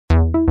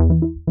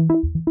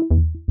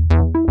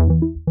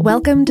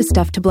Welcome to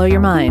Stuff to Blow Your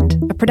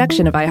Mind, a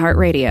production of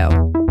iHeartRadio.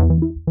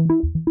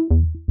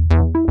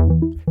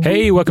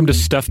 Hey, welcome to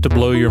Stuff to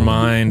Blow Your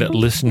Mind,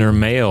 listener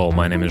mail.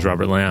 My name is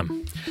Robert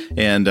Lamb.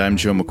 And I'm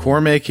Joe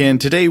McCormick, and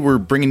today we're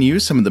bringing you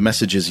some of the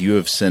messages you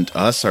have sent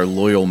us. Our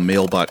loyal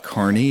mailbot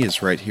Carney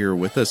is right here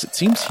with us. It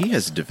seems he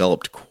has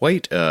developed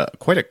quite a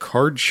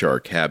card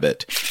shark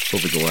habit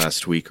over the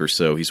last week or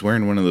so. He's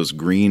wearing one of those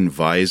green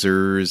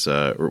visors.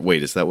 Or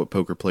wait, is that what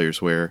poker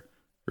players wear?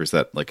 Or is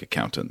that like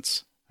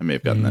accountants? I may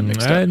have gotten that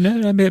mixed up.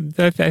 No,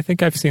 I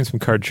think I've seen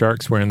some card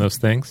sharks wearing those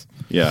things.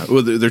 Yeah,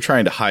 well, they're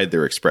trying to hide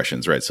their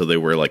expressions, right? So they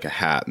wear like a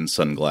hat and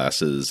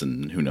sunglasses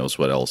and who knows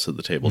what else at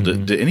the table.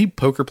 Mm-hmm. Do any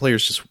poker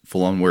players just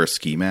full-on wear a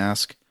ski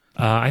mask?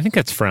 I think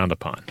that's frowned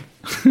upon.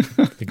 I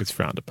think it's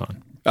frowned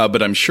upon.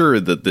 But I'm sure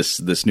that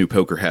this new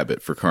poker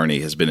habit for Carney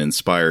has been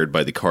inspired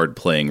by the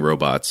card-playing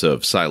robots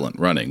of Silent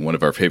Running, one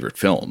of our favorite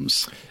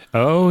films.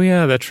 Oh,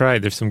 yeah, that's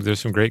right. There's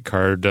some great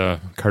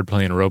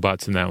card-playing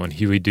robots in that one,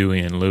 Huey,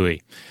 Dewey, and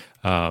Louie.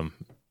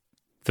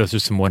 Those are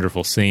some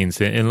wonderful scenes,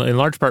 in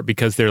large part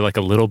because they're like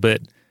a little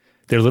bit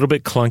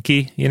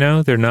clunky. You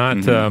know, they're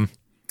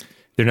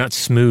not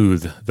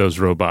smooth, those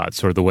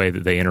robots, or the way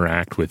that they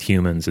interact with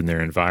humans in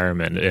their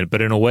environment, but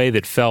in a way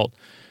that felt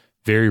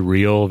very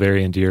real,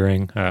 very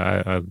endearing.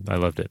 I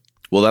loved it.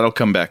 Well, that'll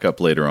come back up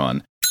later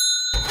on.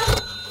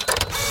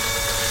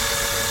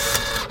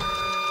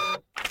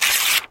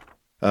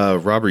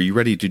 Robert, you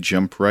ready to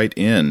jump right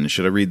in?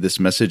 Should I read this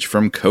message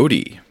from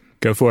Cody?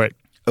 Go for it.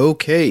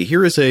 Okay,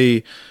 here is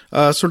a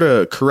sort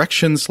of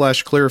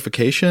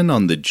correction/clarification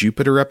on the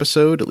Jupiter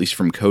episode, at least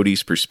from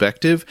Cody's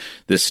perspective.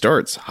 This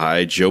starts,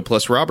 "Hi, Joe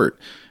plus Robert.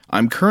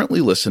 I'm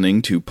currently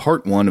listening to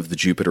part 1 of the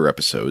Jupiter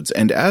episodes,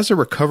 and as a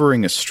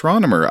recovering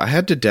astronomer, I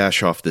had to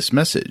dash off this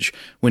message.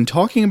 When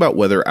talking about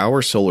whether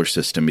our solar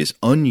system is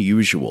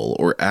unusual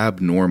or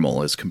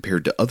abnormal as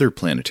compared to other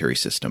planetary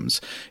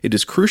systems, it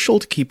is crucial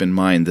to keep in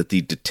mind that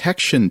the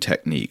detection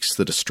techniques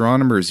that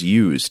astronomers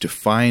use to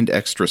find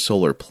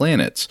extrasolar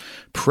planets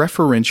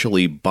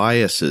preferentially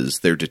biases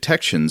their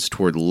detections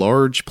toward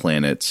large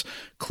planets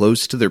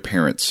close to their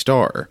parent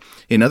star.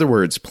 In other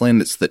words,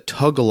 planets that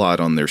tug a lot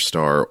on their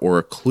star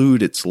or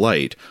occlude its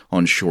light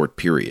on short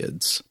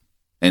periods."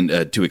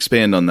 And to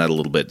expand on that a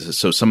little bit,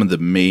 so some of the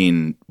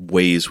main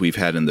ways we've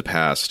had in the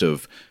past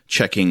of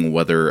checking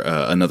whether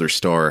another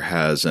star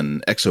has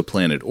an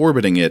exoplanet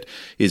orbiting it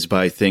is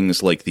by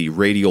things like the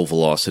radial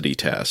velocity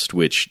test,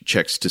 which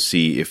checks to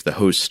see if the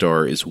host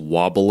star is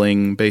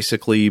wobbling,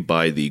 basically,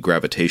 by the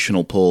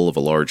gravitational pull of a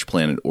large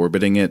planet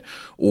orbiting it,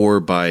 or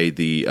by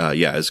the,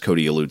 as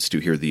Cody alludes to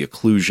here, the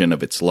occlusion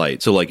of its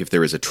light. So like if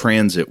there is a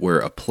transit where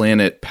a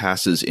planet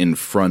passes in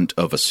front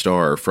of a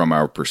star from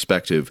our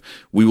perspective,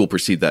 we will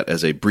perceive that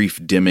as a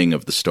brief dimming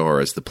of the star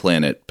as the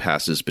planet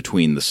passes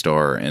between the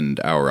star and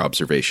our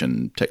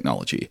observation technology.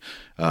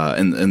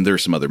 And there are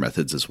some other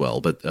methods as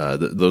well, but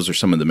those are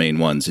some of the main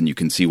ones, and you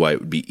can see why it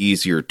would be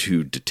easier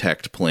to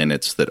detect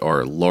planets that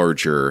are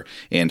larger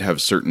and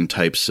have certain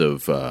types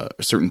of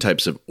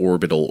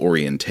orbital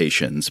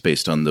orientations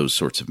based on those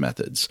sorts of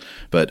methods.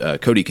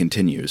 But Cody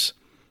continues.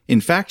 In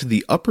fact,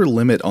 the upper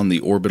limit on the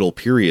orbital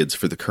periods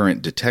for the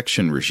current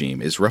detection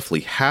regime is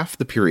roughly half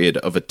the period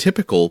of a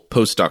typical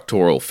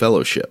postdoctoral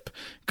fellowship.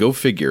 Go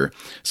figure.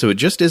 So it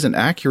just isn't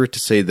accurate to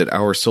say that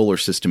our solar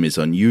system is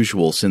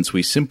unusual since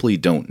we simply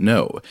don't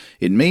know.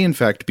 It may in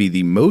fact be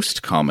the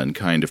most common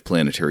kind of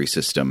planetary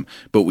system,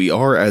 but we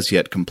are as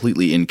yet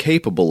completely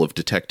incapable of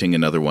detecting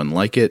another one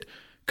like it.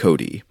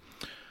 Cody.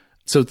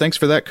 So thanks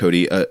for that,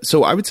 Cody.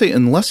 So I would say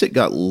unless it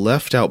got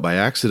left out by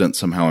accident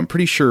somehow, I'm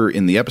pretty sure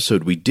in the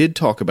episode we did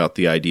talk about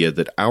the idea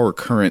that our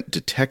current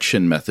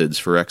detection methods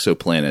for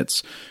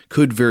exoplanets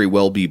could very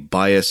well be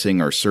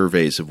biasing our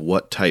surveys of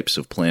what types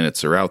of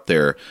planets are out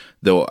there,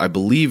 though I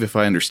believe, if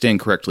I understand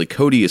correctly,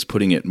 Cody is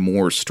putting it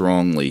more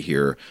strongly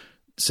here,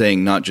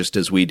 saying not just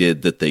as we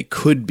did that they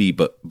could be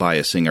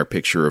biasing our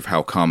picture of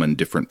how common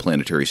different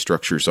planetary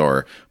structures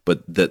are,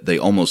 but that they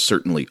almost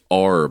certainly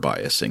are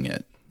biasing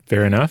it.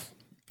 Fair enough.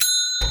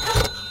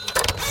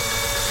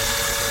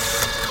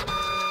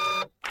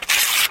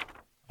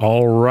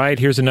 All right,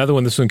 here's another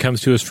one. This one comes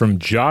to us from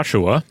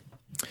Joshua.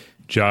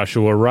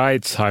 Joshua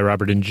writes, "Hi,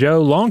 Robert and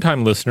Joe.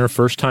 Longtime listener,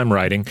 first time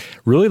writing.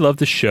 Really love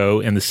the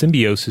show and the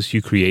symbiosis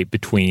you create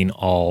between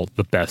all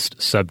the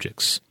best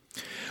subjects.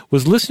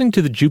 Was listening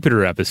to the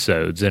Jupiter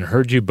episodes and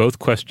heard you both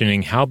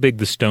questioning how big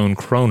the stone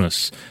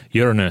Cronus,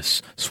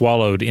 Uranus,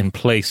 swallowed in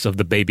place of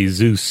the baby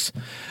Zeus.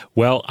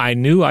 Well, I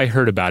knew I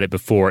heard about it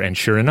before, and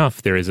sure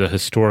enough, there is a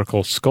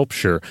historical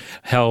sculpture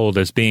held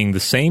as being the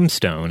same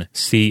stone,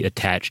 see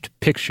attached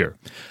picture.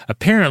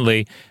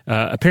 Apparently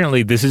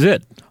this is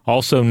it,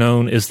 also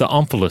known as the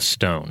Omphalos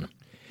stone.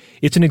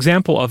 It's an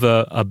example of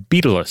a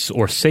betelous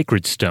or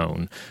sacred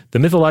stone. The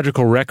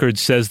mythological record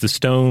says the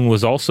stone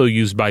was also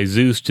used by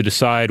Zeus to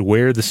decide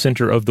where the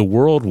center of the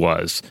world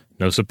was.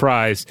 No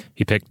surprise,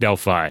 he picked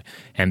Delphi,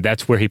 and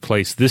that's where he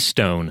placed this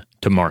stone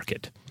to mark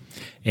it.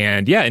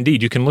 And yeah,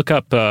 indeed, you can look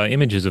up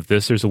images of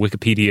this. There's a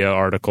Wikipedia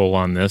article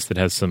on this that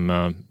has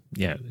some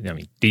yeah, I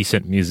mean,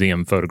 decent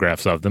museum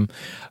photographs of them.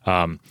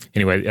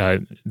 Anyway,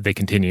 they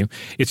continue.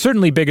 It's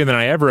certainly bigger than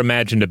I ever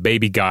imagined a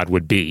baby god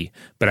would be,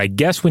 but I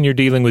guess when you're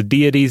dealing with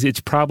deities, it's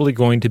probably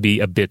going to be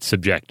a bit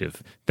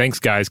subjective. Thanks,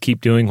 guys.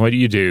 Keep doing what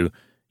you do.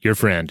 Your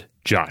friend,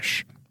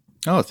 Josh.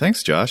 Oh,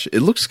 thanks, Josh.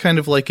 It looks kind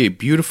of like a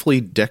beautifully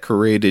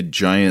decorated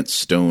giant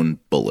stone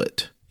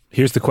bullet.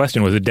 Here's the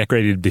question. Was it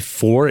decorated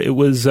before it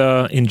was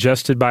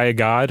ingested by a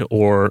god,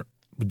 or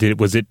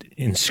was it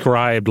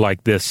inscribed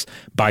like this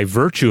by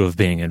virtue of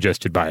being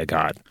ingested by a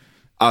god?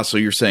 So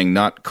you're saying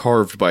not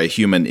carved by a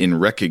human in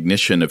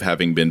recognition of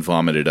having been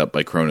vomited up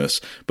by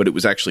Cronus, but it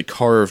was actually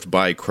carved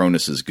by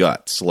Cronus's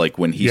guts. Like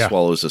when he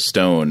swallows a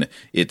stone,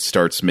 it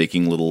starts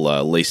making little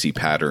lacy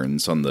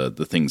patterns on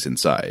the things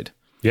inside.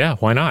 Yeah,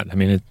 why not? I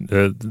mean,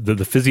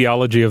 the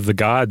physiology of the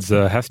gods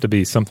has to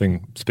be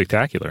something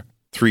spectacular.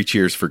 3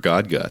 cheers for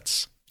god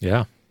guts.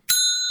 Yeah.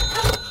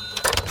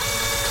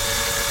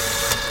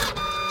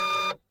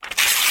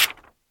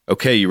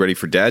 Okay, you ready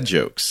for dad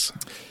jokes?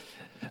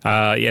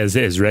 Yeah,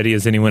 as ready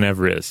as anyone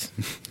ever is.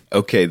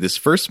 Okay, this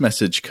first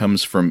message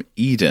comes from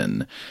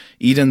Eden.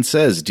 Eden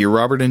says, Dear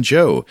Robert and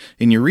Joe,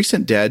 in your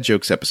recent Dad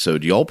Jokes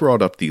episode, y'all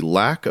brought up the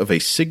lack of a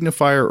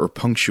signifier or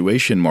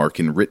punctuation mark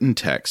in written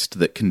text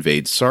that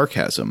conveyed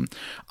sarcasm.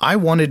 I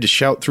wanted to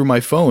shout through my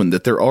phone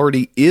that there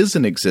already is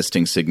an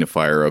existing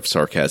signifier of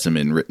sarcasm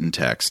in written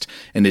text,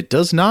 and it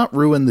does not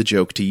ruin the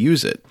joke to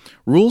use it.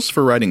 Rules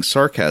for writing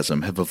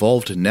sarcasm have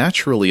evolved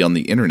naturally on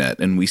the internet,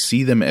 and we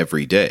see them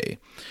every day.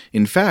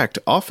 In fact,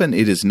 often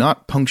it is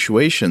not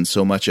punctuation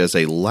so much as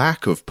a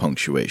lack of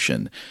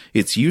punctuation.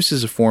 Its use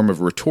as a form of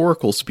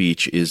rhetorical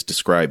speech is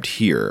described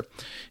here.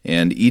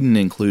 And Eden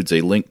includes a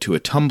link to a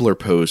Tumblr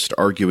post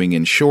arguing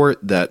in short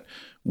that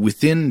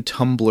within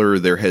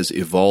Tumblr there has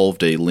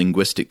evolved a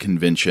linguistic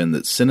convention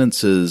that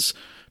sentences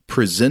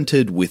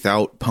presented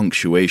without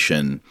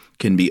punctuation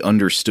can be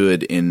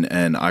understood in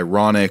an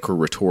ironic or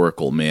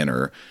rhetorical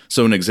manner.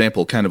 So an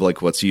example, kind of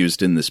like what's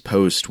used in this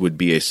post, would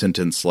be a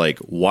sentence like,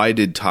 why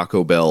did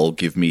Taco Bell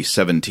give me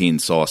 17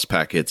 sauce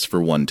packets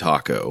for one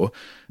taco?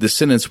 The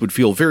sentence would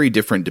feel very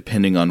different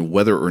depending on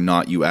whether or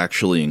not you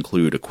actually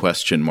include a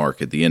question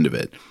mark at the end of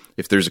it.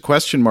 If there's a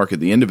question mark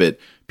at the end of it,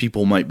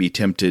 people might be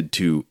tempted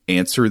to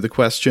answer the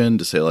question,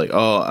 to say like,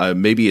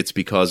 maybe it's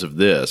because of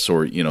this,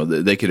 or, you know,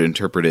 they could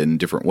interpret it in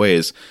different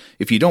ways.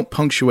 If you don't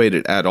punctuate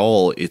it at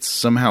all, it's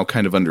somehow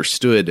kind of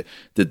understood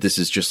that this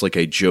is just like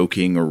a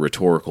joking or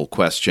rhetorical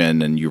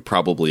question, and you're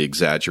probably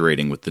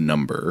exaggerating with the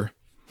number.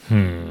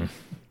 I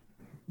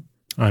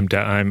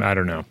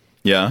don't know.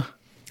 Yeah?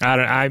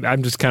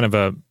 I'm just kind of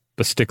a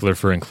stickler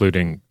for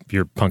including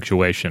your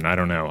punctuation. I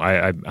don't know.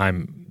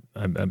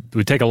 It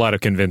would take a lot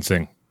of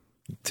convincing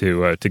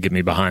to get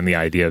me behind the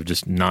idea of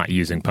just not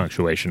using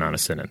punctuation on a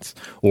sentence,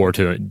 or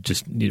to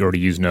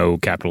use no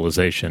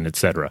capitalization,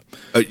 etc.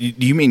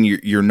 You mean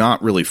you're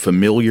not really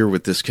familiar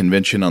with this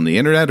convention on the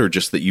internet, or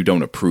just that you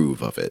don't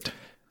approve of it?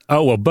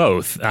 Oh, well,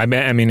 both. I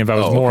mean, if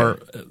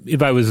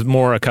I was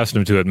more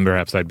accustomed to it,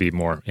 perhaps I'd be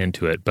more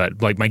into it.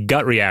 But like my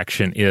gut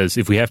reaction is,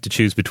 if we have to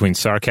choose between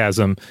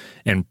sarcasm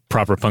and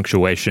proper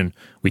punctuation,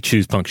 we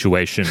choose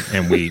punctuation,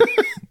 and we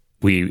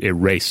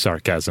erase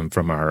sarcasm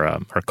from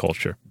our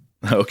culture.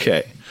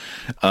 Okay.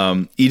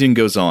 Eden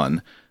goes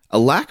on. A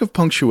lack of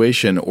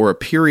punctuation or a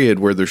period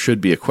where there should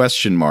be a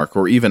question mark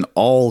or even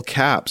all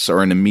caps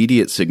are an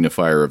immediate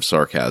signifier of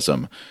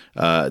sarcasm.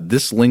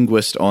 This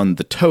linguist on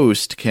The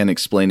Toast can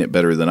explain it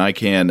better than I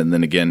can. And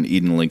then again,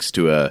 Eden links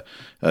to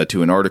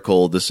an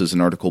article. This is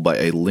an article by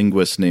a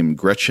linguist named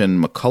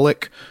Gretchen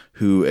McCulloch,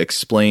 who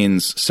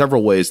explains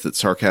several ways that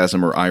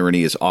sarcasm or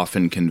irony is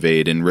often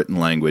conveyed in written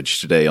language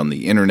today on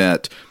the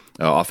internet.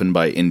 Often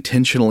by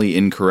intentionally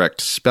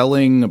incorrect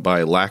spelling,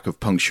 by lack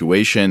of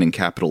punctuation and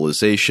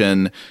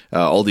capitalization.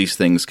 All these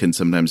things can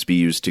sometimes be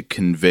used to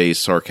convey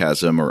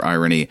sarcasm or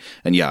irony.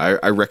 And yeah,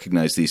 I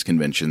recognize these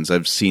conventions.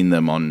 I've seen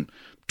them on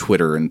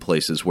Twitter and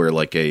places where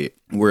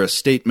a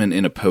statement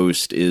in a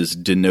post is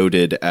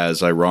denoted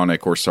as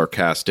ironic or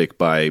sarcastic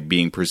by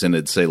being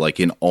presented, say, like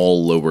in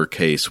all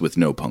lowercase with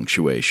no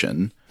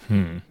punctuation.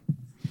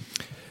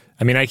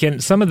 I mean,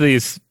 some of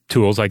these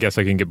tools, I guess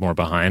I can get more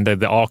behind.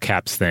 The all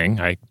caps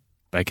thing,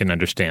 I can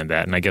understand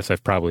that, and I guess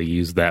I've probably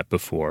used that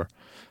before.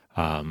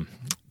 And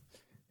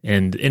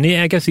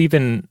I guess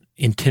even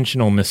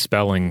intentional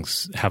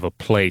misspellings have a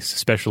place,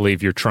 especially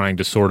if you're trying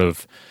to sort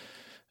of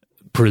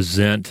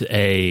present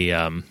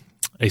a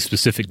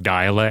specific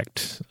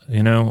dialect,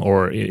 you know,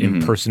 or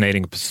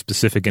impersonating a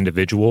specific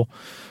individual.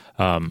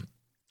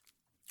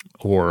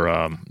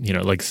 Or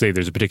like say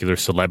there's a particular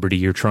celebrity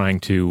you're trying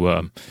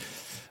to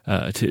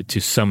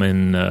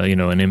summon,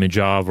 an image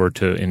of, or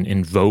to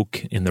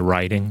invoke in the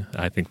writing.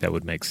 I think that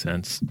would make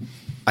sense.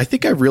 I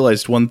think I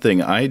realized one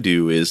thing I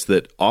do is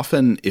that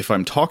often if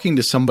I'm talking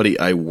to somebody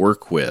I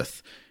work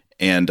with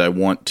and I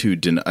want to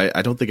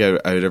I don't think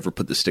I'd ever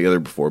put this together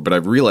before, but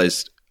I've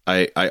realized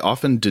I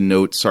often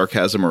denote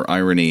sarcasm or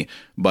irony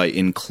by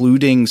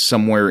including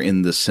somewhere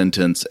in the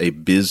sentence a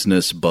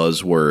business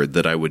buzzword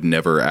that I would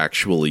never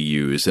actually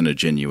use in a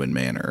genuine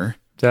manner.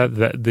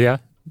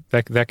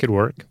 That could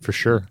work for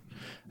sure.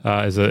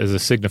 as a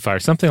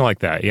signifier, something like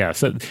that. Yeah.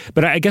 So,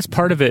 but I guess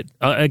part of it,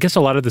 I guess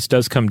a lot of this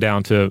does come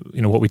down to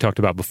what we talked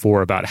about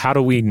before about how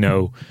do we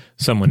know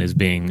someone is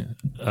being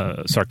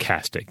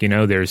sarcastic.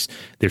 There's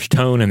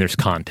tone and there's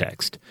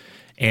context,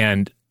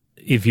 and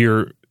if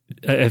you're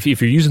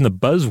using the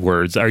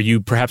buzzwords, are you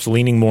perhaps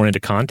leaning more into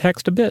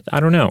context a bit? I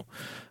don't know.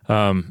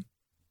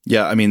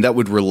 Yeah, I mean, that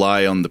would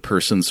rely on the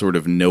person sort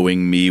of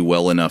knowing me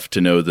well enough to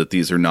know that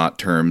these are not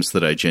terms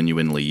that I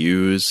genuinely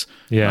use.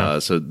 Yeah.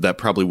 So that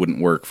probably wouldn't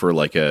work for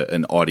like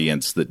an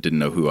audience that didn't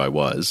know who I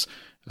was.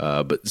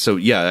 But so,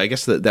 yeah, I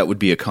guess that would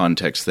be a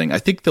context thing. I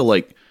think the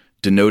like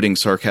denoting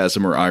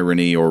sarcasm or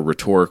irony or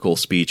rhetorical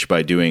speech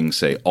by doing,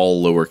 say,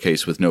 all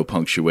lowercase with no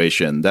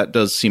punctuation, that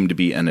does seem to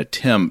be an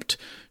attempt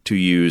to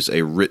use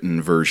a written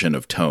version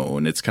of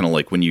tone. It's kind of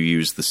like when you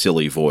use the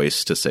silly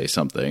voice to say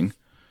something.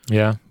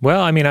 Yeah.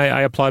 Well, I mean,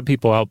 I applaud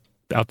people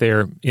out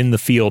there in the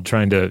field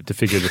trying to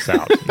figure this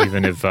out,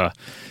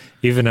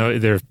 even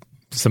though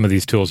some of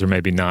these tools are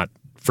maybe not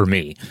for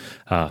me.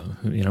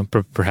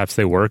 Perhaps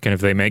they work, and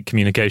if they make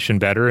communication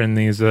better in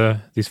these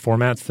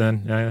formats,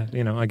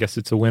 then I guess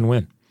it's a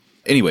win-win.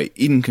 Anyway,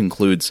 Eden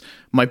concludes,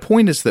 my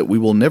point is that we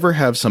will never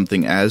have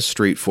something as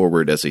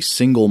straightforward as a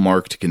single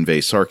mark to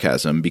convey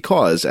sarcasm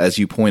because, as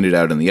you pointed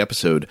out in the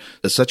episode,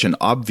 such an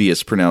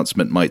obvious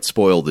pronouncement might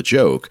spoil the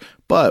joke,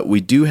 but we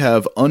do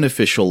have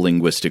unofficial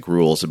linguistic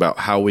rules about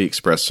how we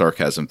express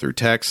sarcasm through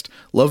text.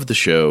 Love the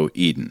show,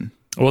 Eden.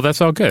 Well,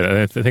 that's all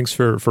good. Thanks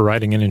for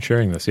writing in and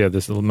sharing this. Yeah,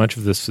 much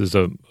of this is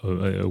a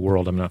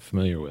world I'm not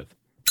familiar with.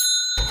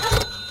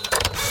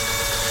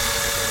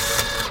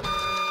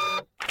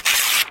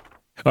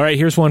 All right,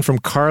 here's one from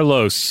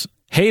Carlos.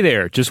 Hey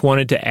there, just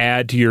wanted to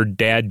add to your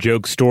dad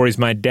joke stories.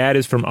 My dad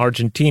is from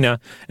Argentina,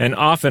 and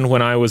often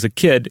when I was a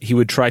kid, he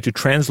would try to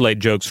translate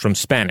jokes from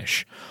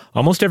Spanish.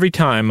 Almost every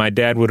time, my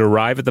dad would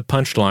arrive at the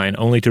punchline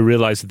only to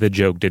realize that the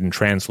joke didn't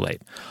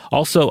translate.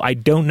 Also, I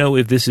don't know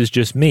if this is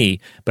just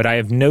me, but I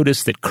have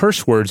noticed that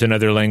curse words in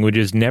other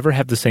languages never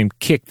have the same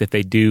kick that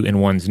they do in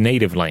one's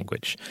native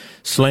language.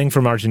 Slang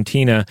from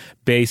Argentina,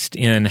 based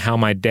in how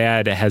my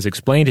dad has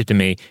explained it to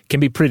me, can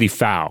be pretty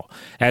foul.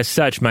 As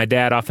such, my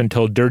dad often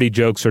told dirty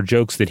jokes or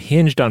jokes that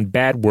hinged on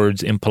bad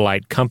words in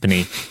polite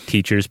company,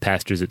 teachers,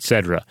 pastors,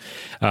 etc.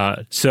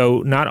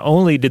 So not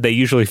only did they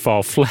usually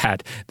fall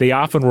flat, they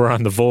often were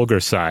on the vulgar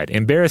side.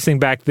 Embarrassing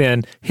back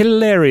then,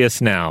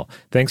 hilarious now.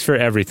 Thanks for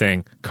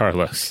everything,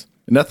 Carlos.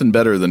 Nothing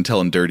better than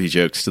telling dirty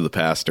jokes to the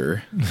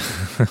pastor.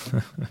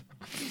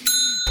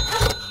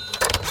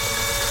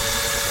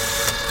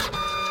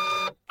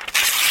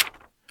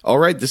 All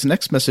right, this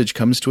next message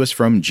comes to us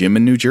from Jim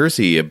in New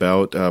Jersey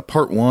about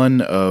part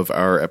 1 of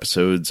our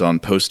episodes on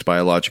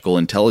post-biological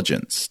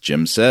intelligence.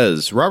 Jim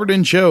says, Robert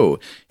and Joe,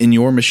 in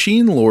your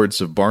Machine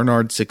Lords of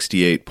Barnard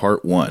 68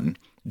 Part 1,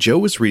 Joe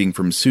was reading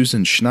from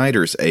Susan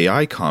Schneider's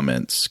AI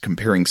comments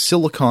comparing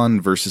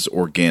silicon versus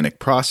organic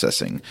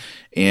processing,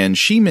 and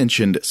she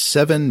mentioned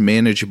 7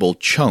 manageable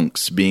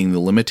chunks being the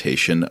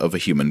limitation of a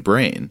human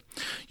brain.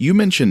 You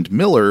mentioned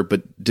Miller,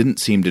 but didn't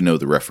seem to know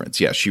the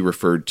reference. Yeah, she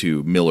referred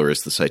to Miller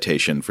as the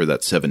citation for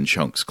that 7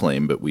 chunks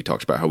claim, but we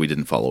talked about how we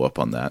didn't follow up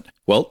on that.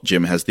 Well,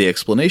 Jim has the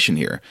explanation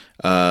here.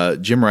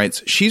 Jim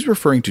writes, she's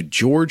referring to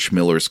George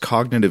Miller's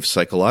cognitive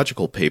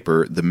psychological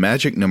paper, The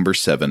Magic Number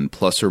 7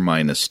 plus or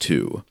minus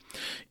 2.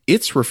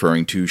 It's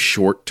referring to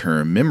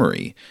short-term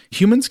memory.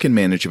 Humans can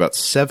manage about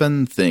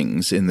 7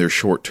 things in their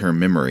short-term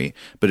memory,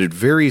 but it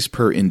varies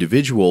per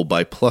individual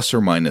by plus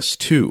or minus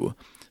 2.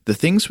 The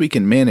things we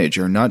can manage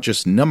are not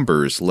just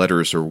numbers,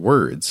 letters, or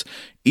words.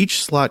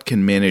 Each slot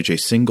can manage a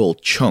single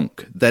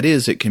chunk. That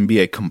is, it can be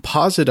a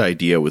composite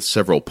idea with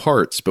several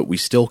parts, but we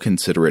still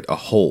consider it a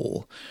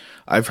whole.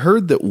 I've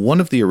heard that one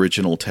of the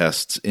original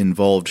tests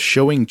involved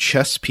showing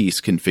chess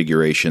piece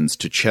configurations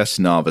to chess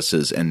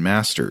novices and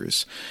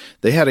masters.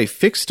 They had a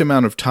fixed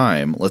amount of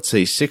time, let's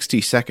say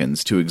 60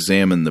 seconds, to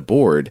examine the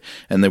board,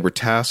 and they were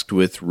tasked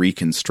with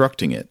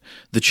reconstructing it.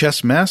 The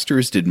chess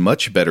masters did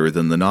much better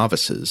than the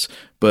novices,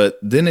 but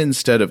then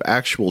instead of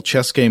actual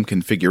chess game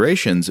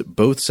configurations,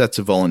 both sets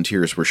of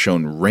volunteers were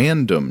shown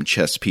random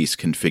chess piece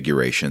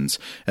configurations,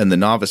 and the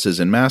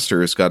novices and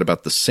masters got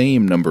about the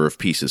same number of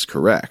pieces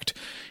correct.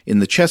 In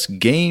the chess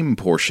game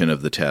portion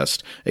of the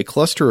test, a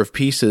cluster of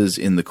pieces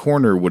in the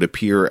corner would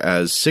appear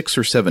as 6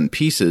 or 7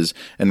 pieces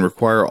and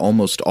require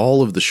almost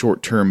all of the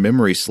short-term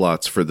memory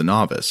slots for the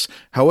novice.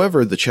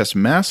 However, the chess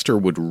master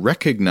would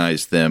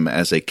recognize them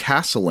as a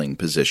castling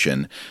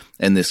position,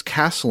 and this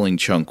castling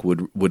chunk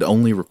would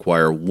only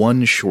require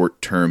 1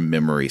 short-term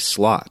memory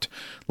slot.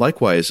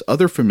 Likewise,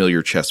 other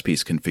familiar chess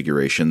piece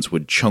configurations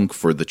would chunk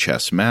for the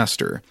chess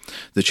master.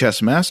 The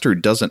chess master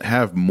doesn't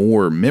have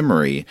more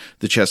memory.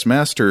 The chess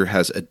master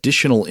has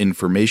additional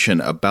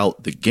information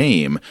about the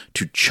game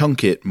to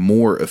chunk it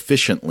more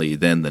efficiently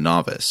than the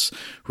novice.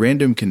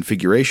 Random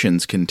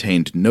configurations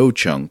contained no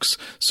chunks,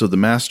 so the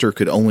master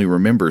could only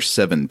remember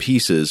 7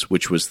 pieces,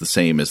 which was the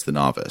same as the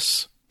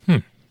novice.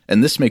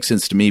 And this makes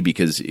sense to me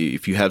because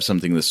if you have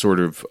something that's sort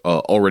of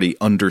already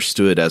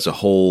understood as a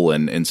whole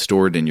and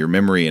stored in your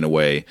memory in a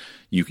way,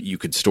 you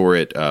could store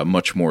it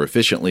much more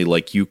efficiently.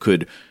 Like you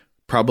could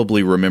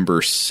probably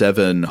remember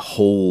 7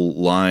 whole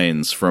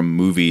lines from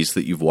movies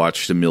that you've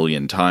watched a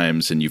million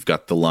times and you've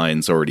got the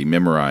lines already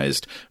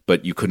memorized,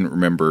 but you couldn't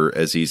remember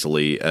as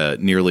easily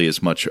nearly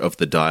as much of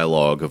the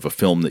dialogue of a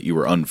film that you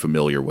were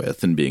unfamiliar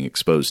with and being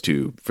exposed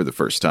to for the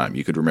first time.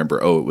 You could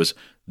remember, oh, it was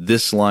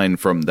this line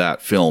from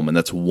that film, and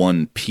that's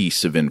one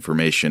piece of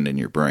information in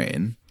your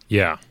brain.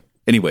 Yeah.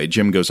 Anyway,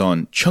 Jim goes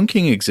on,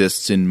 chunking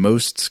exists in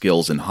most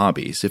skills and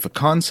hobbies. If a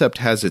concept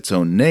has its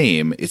own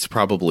name, it's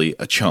probably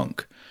a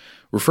chunk.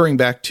 Referring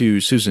back to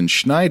Susan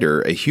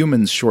Schneider, a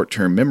human's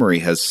short-term memory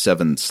has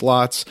 7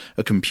 slots.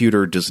 A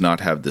computer does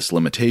not have this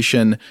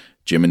limitation.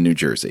 Jim in New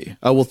Jersey.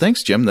 Oh, well,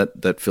 thanks, Jim.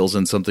 That fills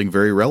in something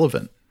very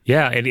relevant.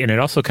 Yeah, and it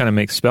also kind of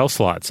makes spell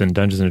slots in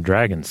Dungeons &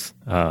 Dragons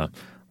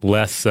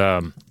less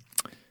of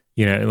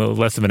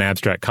an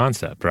abstract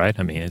concept, right?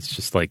 I mean, it's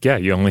just like, yeah,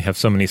 you only have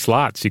so many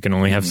slots. You can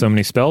only have so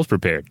many spells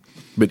prepared.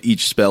 But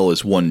each spell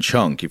is one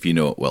chunk if you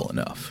know it well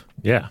enough.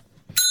 Yeah.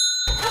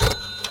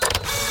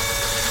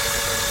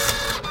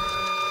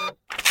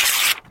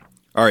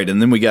 All right,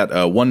 and then we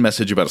got one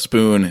message about a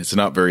spoon. It's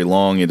not very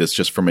long. It is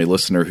just from a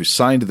listener who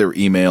signed their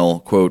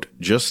email, quote,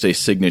 just a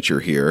signature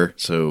here.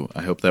 So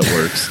I hope that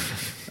works.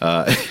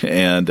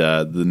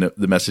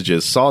 The message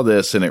is, saw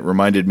this, and it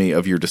reminded me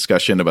of your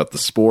discussion about the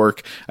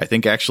spork. I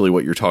think actually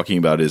what you're talking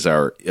about is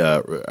our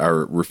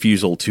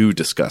refusal to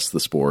discuss the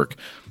spork.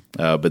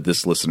 But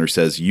this listener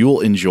says,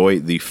 you'll enjoy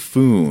the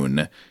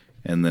foon,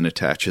 and then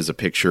attaches a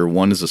picture.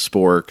 One is a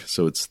spork,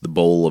 so it's the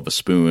bowl of a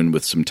spoon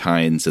with some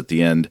tines at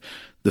the end.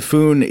 The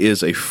foon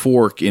is a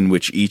fork in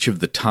which each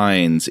of the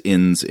tines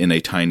ends in a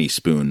tiny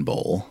spoon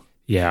bowl.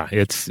 Yeah,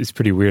 it's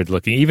pretty weird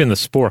looking. Even the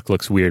spork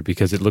looks weird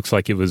because it looks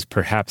like it was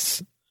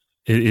perhaps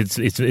it's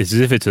as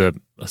if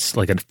it's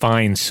like a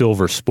fine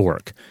silver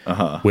spork,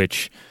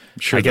 which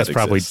sure I guess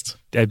exists.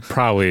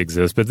 probably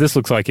exists. But this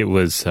looks like it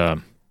was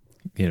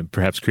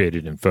perhaps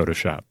created in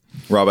Photoshop.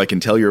 Rob, I can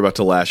tell you're about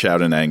to lash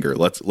out in anger.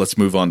 Let's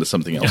move on to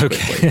something else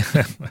quickly.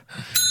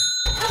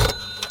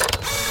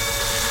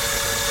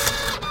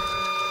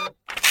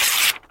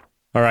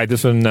 All right,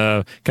 this one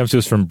comes to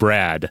us from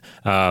Brad,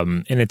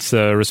 and it's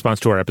a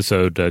response to our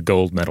episode,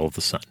 Gold Medal of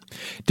the Sun.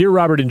 Dear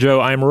Robert and Joe,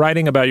 I am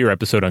writing about your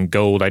episode on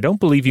gold. I don't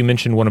believe you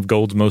mentioned one of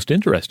gold's most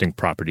interesting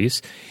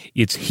properties,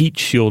 its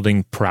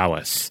heat-shielding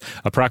prowess.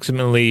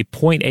 Approximately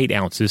 0.8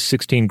 ounces,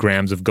 16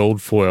 grams of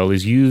gold foil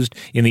is used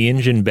in the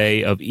engine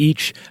bay of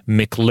each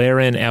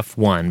McLaren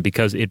F1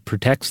 because it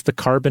protects the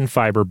carbon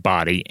fiber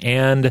body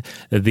and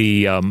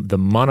the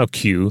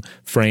monocoque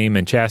frame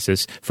and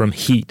chassis from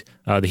heat,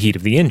 the heat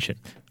of the engine.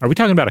 Are we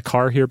talking about a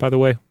car here, by the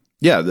way?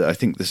 Yeah, I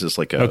think this is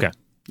like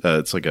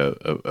it's like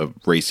a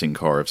racing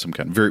car of some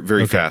kind,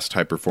 very fast,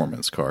 high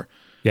performance car.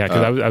 Yeah,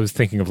 because I was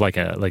thinking of like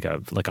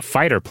a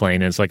fighter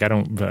plane. And it's like I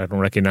don't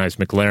recognize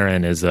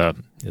McLaren as a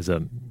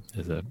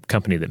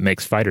company that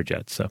makes fighter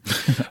jets. So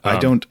I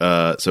don't.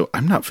 So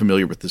I'm not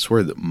familiar with this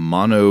word,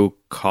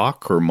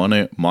 monocoque or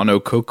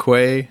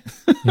monocoque,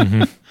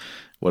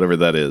 whatever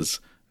that is.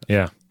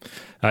 Yeah.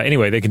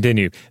 Anyway, they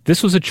continue.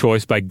 This was a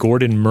choice by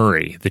Gordon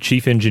Murray, the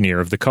chief engineer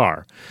of the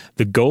car.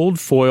 The gold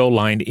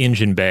foil-lined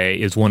engine bay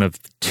is one of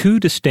 2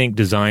 distinct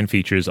design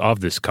features of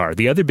this car.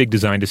 The other big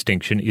design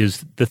distinction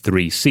is the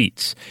 3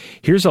 seats.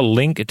 Here's a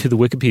link to the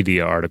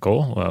Wikipedia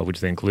article, which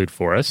they include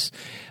for us.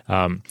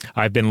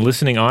 I've been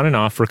listening on and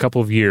off for a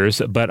couple of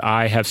years, but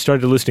I have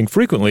started listening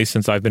frequently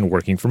since I've been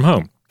working from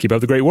home. Keep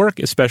up the great work,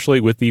 especially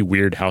with the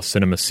Weird House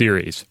Cinema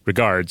series.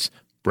 Regards,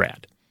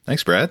 Brad.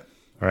 Thanks, Brad.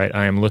 All right,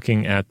 I am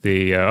looking at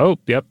the...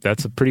 yep,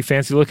 that's a pretty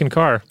fancy-looking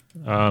car.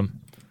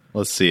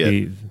 Let's see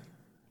it.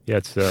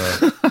 It's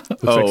looks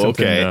like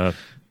something, okay.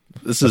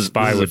 This is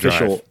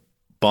official drive.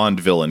 Bond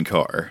villain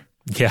car.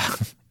 Yeah.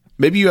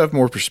 Maybe you have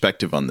more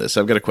perspective on this.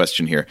 I've got a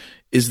question here.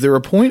 Is there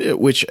a point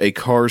at which a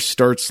car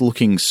starts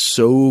looking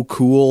so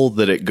cool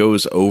that it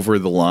goes over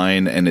the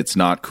line and it's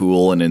not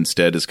cool and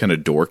instead is kind of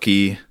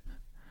dorky?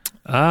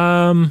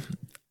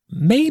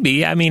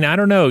 Maybe. I mean, I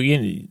don't know.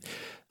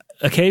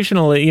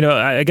 Occasionally,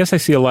 I guess I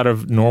see a lot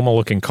of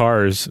normal-looking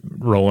cars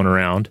rolling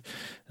around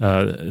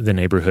the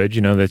neighborhood,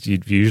 that you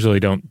usually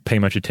don't pay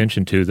much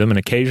attention to them. And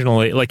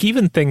occasionally, like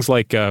even things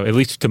like, at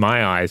least to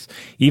my eyes,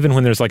 even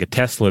when there's like a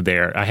Tesla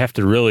there, I have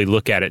to really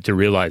look at it to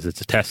realize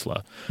it's a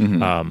Tesla.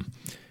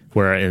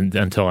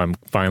 Until I'm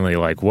finally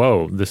like,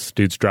 whoa, this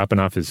dude's dropping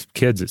off his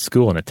kids at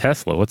school in a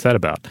Tesla. What's that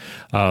about?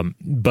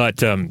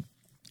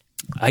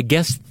 I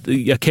guess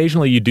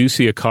occasionally you do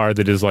see a car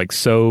that is like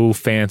so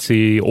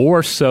fancy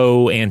or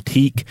so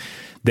antique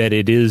that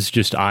it is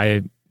just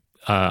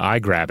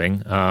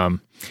eye-grabbing. I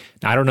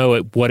don't know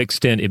at what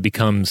extent it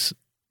becomes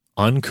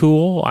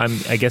uncool.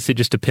 I guess it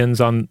just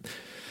depends on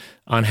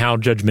how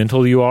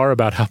judgmental you are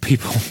about how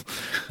people,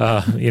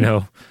 how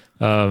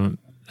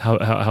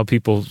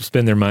people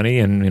spend their money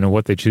and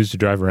what they choose to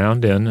drive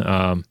around in.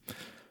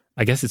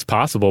 I guess it's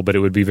possible, but it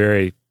would be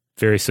very,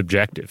 very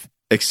subjective.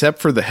 Except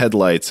for the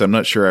headlights, I'm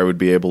not sure I would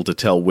be able to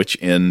tell which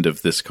end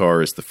of this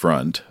car is the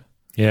front.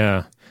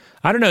 Yeah.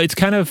 I don't know. It's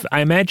kind of,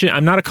 I imagine,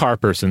 I'm not a car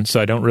person, so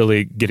I don't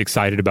really get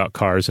excited about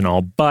cars and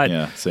all, but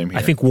Yeah, same here.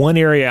 I think one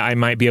area I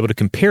might be able to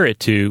compare it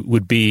to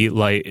would be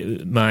like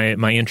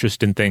my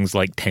interest in things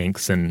like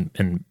tanks and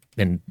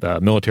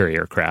military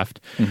aircraft,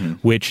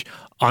 which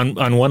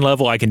on one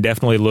level I can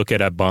definitely look at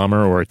a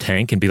bomber or a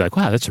tank and be like,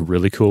 wow, that's a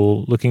really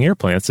cool looking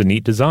airplane. That's a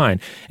neat design.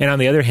 And on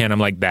the other hand, I'm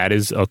like,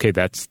 that's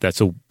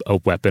a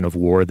weapon of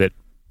war that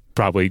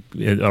probably,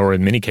 or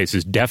in many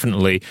cases,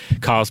 definitely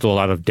caused a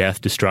lot of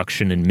death,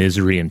 destruction, and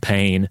misery and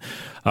pain.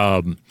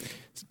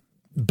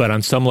 But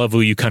on some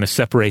level, you kind of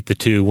separate the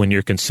two when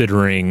you're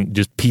considering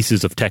just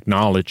pieces of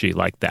technology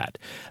like that.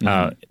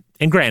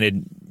 And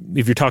granted,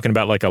 if you're talking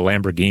about like a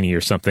Lamborghini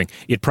or something,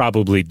 it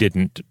probably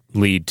didn't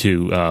lead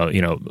to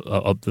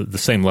the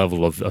same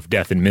level of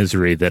death and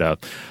misery that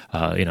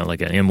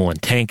like an M1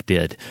 tank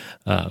did.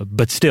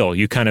 But still,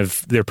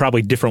 there are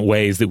probably different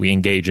ways that we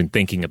engage in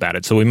thinking about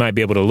it. So we might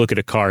be able to look at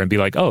a car and be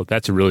like, oh,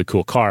 that's a really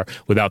cool car,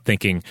 without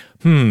thinking,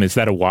 is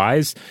that a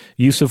wise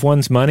use of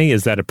one's money?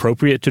 Is that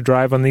appropriate to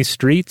drive on these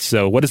streets?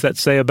 So what does that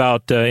say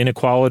about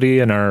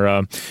inequality in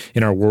our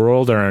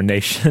world or our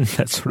nation,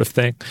 that sort of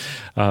thing?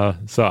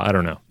 So I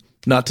don't know.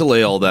 Not to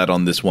lay all that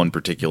on this one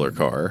particular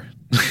car.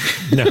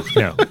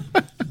 No.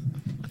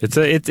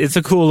 It's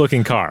a cool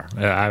looking car.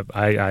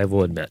 I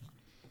will admit.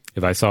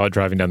 If I saw it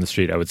driving down the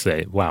street, I would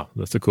say, wow,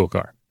 that's a cool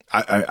car.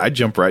 I'd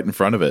jump right in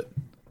front of it.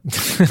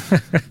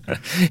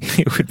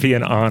 It would be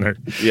an honor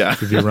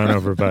to be run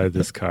over by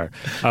this car.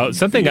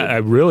 Something I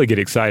really get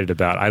excited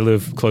about, I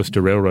live close to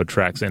railroad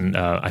tracks, and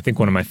I think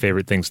one of my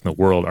favorite things in the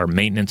world are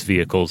maintenance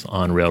vehicles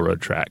on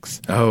railroad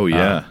tracks. Oh,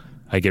 yeah.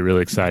 I get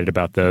really excited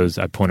about those.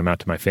 I point them out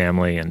to my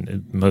family,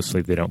 and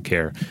mostly they don't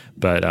care.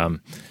 But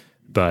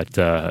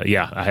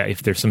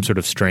if there's some sort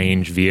of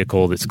strange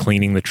vehicle that's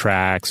cleaning the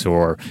tracks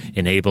or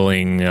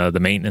enabling the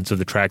maintenance of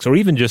the tracks, or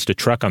even just a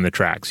truck on the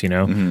tracks,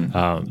 that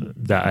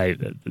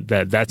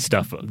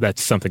stuff,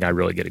 that's something I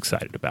really get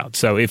excited about.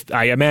 So if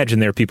I imagine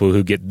there are people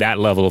who get that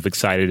level of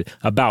excited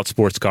about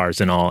sports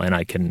cars and all, and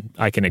I can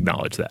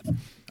acknowledge that.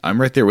 I'm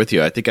right there with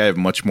you. I think I have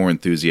much more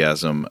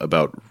enthusiasm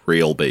about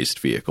rail-based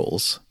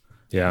vehicles.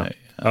 Yeah.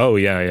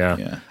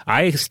 Yeah.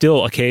 I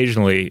still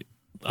occasionally,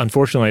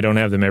 unfortunately, I don't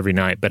have them every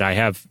night, but I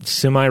have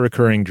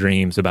semi-recurring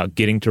dreams about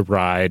getting to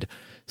ride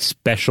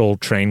special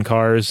train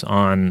cars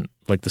on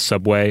like the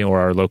subway or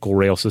our local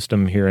rail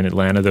system here in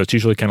Atlanta. Though it's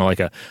usually kind of like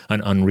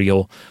an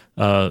unreal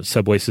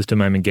subway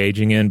system I'm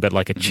engaging in, but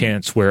like a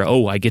chance where,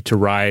 I get to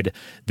ride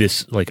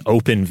this like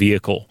open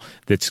vehicle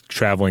that's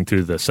traveling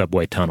through the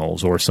subway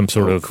tunnels or some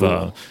sort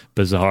of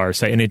bizarre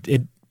site.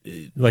 And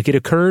it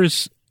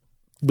occurs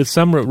with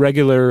some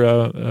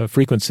regular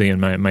frequency in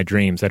my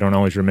dreams. I don't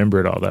always remember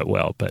it all that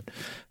well, but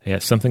yeah,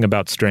 something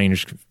about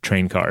strange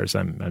train cars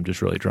I'm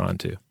just really drawn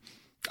to.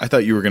 I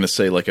thought you were going to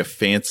say like a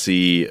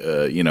fancy,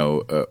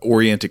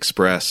 Orient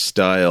Express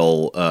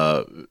style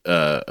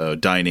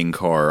dining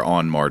car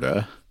on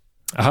MARTA.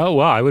 Oh,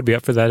 wow. I would be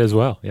up for that as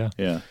well. Yeah.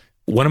 Yeah.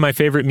 One of my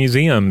favorite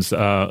museums,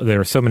 there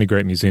are so many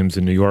great museums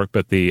in New York,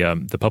 but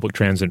the Public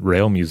Transit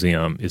Rail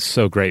Museum is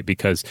so great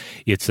because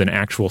it's an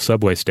actual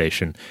subway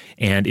station,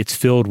 and it's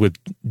filled with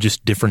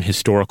just different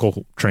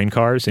historical train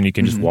cars, and you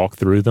can just walk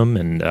through them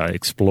and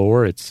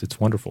explore. It's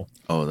wonderful.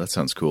 Oh, that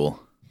sounds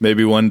cool.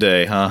 Maybe one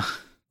day, huh?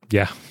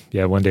 Yeah,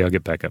 one day I'll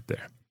get back up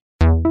there.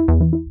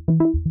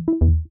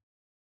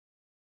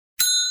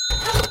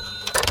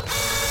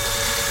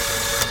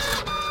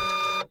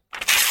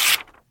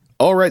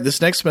 All right, this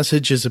next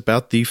message is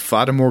about the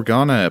Fata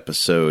Morgana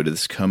episode.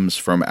 This comes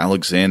from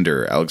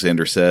Alexander.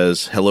 Alexander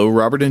says, "Hello,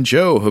 Robert and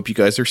Joe. Hope you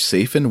guys are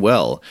safe and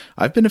well.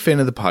 I've been a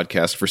fan of the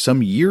podcast for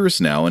some years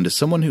now, and as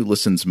someone who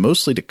listens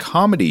mostly to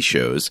comedy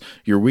shows,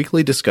 your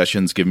weekly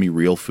discussions give me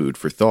real food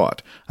for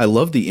thought. I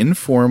love the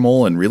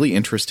informal and really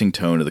interesting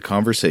tone of the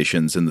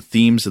conversations and the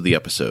themes of the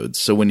episodes,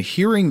 so when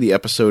hearing the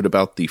episode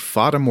about the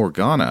Fata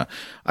Morgana,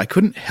 I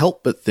couldn't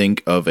help but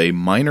think of a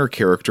minor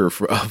character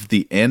of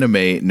the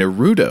anime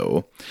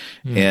Naruto.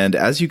 And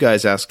as you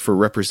guys asked for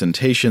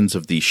representations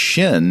of the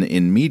Shin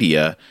in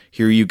media,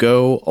 here you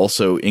go.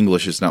 Also,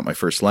 English is not my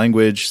first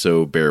language,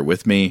 so bear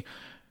with me.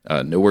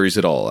 No worries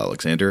at all,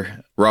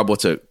 Alexander. Rob,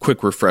 what's a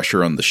quick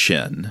refresher on the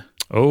Shin?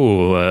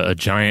 Oh, a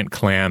giant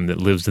clam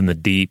that lives in the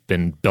deep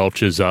and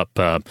belches up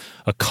a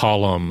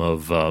column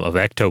of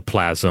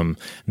ectoplasm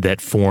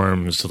that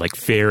forms like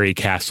fairy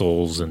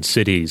castles and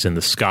cities in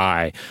the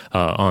sky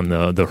on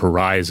the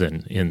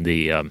horizon in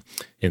the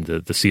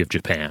Sea of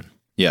Japan.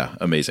 Yeah,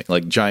 amazing.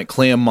 Like giant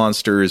clam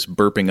monsters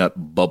burping up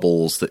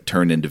bubbles that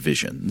turn into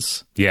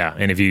visions. Yeah,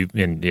 and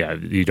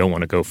you don't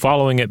want to go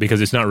following it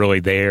because it's not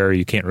really there.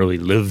 You can't really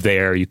live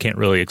there. You can't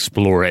really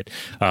explore it.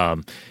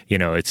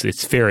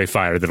 It's fairy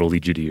fire that'll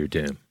lead you to your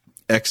doom.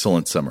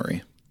 Excellent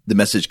summary. The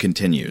message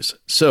continues.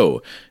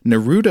 So,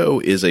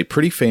 Naruto is a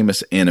pretty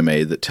famous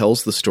anime that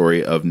tells the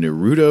story of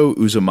Naruto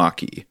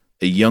Uzumaki,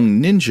 a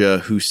young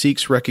ninja who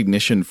seeks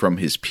recognition from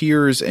his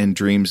peers and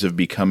dreams of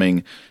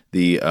becoming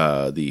the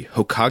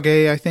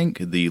Hokage, I think,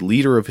 the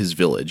leader of his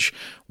village,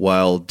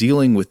 while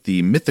dealing with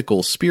the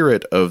mythical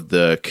spirit of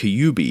the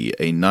Kyuubi,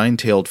 a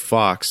nine-tailed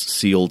fox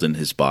sealed in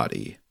his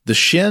body. The The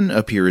Shen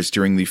appears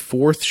during the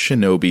 4th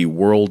Shinobi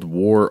World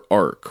War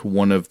arc,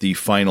 one of the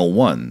final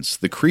ones.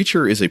 The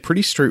creature is a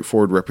pretty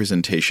straightforward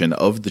representation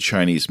of the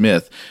Chinese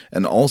myth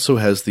and also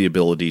has the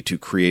ability to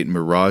create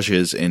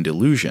mirages and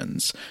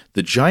illusions.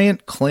 The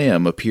giant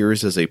clam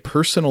appears as a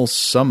personal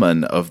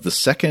summon of the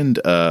second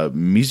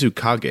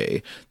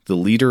Mizukage, the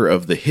leader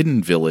of the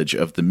hidden village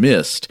of the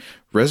Mist,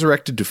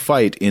 resurrected to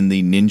fight in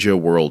the Ninja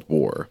World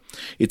War.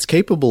 It's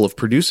capable of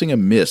producing a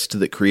mist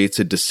that creates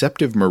a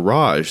deceptive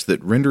mirage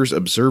that renders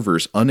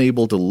observers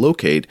unable to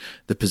locate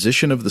the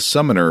position of the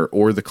summoner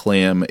or the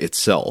clam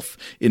itself.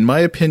 In my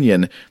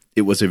opinion,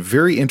 it was a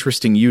very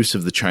interesting use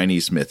of the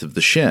Chinese myth of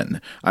the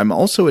Shen. I'm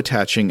also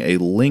attaching a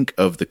link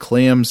of the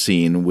clam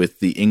scene with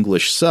the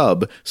English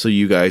sub so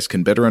you guys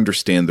can better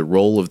understand the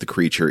role of the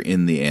creature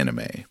in the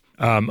anime.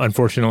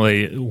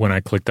 Unfortunately, when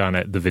I clicked on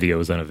it, the video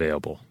is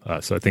unavailable.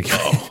 So I think it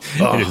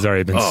has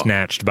already been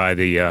snatched by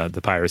the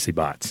piracy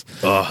bots.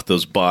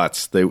 Those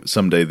bots,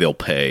 someday they'll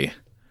pay.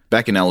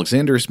 Back in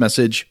Alexander's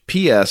message,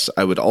 P.S.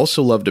 I would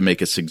also love to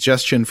make a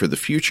suggestion for the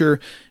future.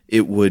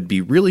 It would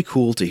be really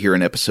cool to hear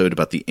an episode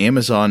about the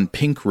Amazon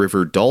pink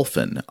river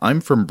dolphin.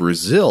 I'm from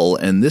Brazil,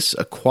 and this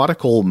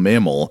aquatical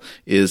mammal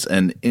is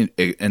an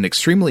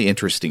extremely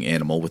interesting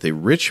animal with a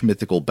rich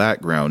mythical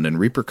background and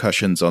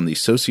repercussions on the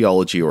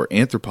sociology or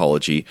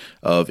anthropology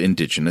of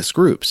indigenous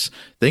groups.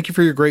 Thank you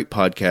for your great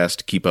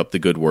podcast. Keep up the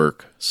good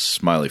work.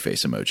 Smiley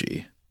face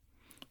emoji.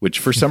 Which,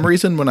 for some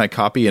reason, when I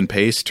copy and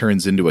paste,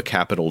 turns into a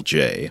capital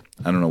J.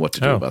 I don't know what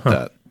to do about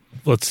that.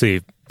 Let's see.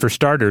 For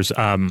starters,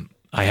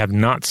 I have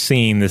not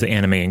seen this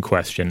anime in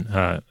question,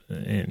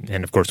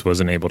 and of course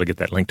wasn't able to get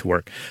that link to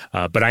work.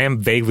 But I am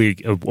vaguely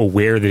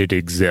aware that it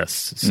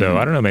exists. So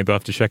I don't know, maybe I'll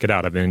have to check it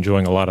out. I've been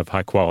enjoying a lot of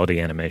high-quality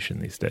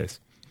animation these days.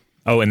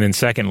 Oh, and then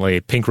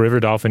secondly, pink river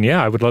dolphin.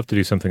 Yeah, I would love to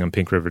do something on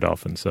pink river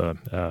dolphins.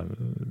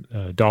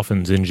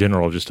 Dolphins in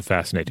general, just a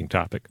fascinating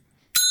topic.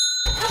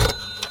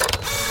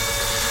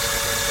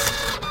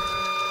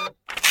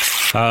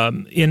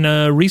 In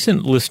a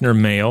recent listener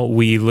mail,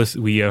 we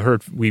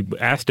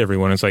asked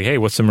everyone, it's like, hey,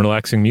 what's some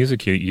relaxing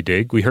music you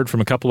dig? We heard from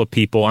a couple of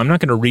people. I'm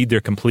not going to read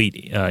their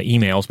complete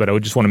emails, but I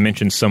would just want to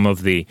mention some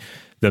of the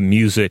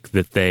music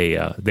that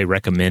they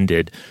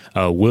recommended.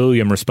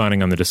 William,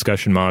 responding on the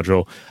discussion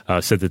module,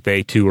 said that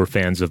they too were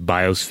fans of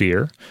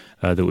Biosphere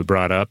that we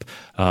brought up,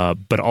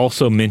 but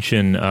also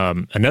mention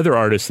another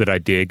artist that I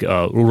dig,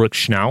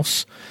 Ulrich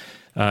Schnaus.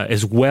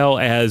 As well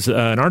as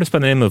an artist by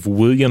the name of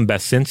William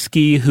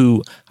Basinski,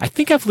 who I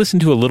think I've listened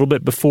to a little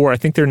bit before. I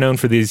think they're known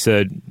for these,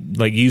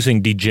 like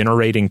using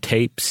degenerating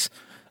tapes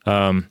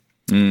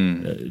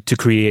to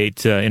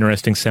create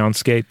interesting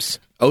soundscapes.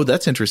 Oh,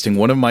 that's interesting.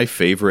 One of my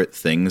favorite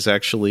things,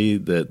 actually,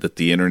 that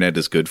the internet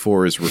is good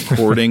for is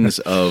recordings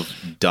of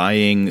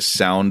dying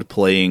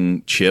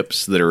sound-playing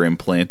chips that are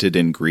implanted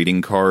in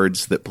greeting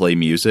cards that play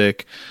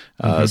music.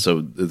 So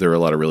there are a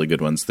lot of really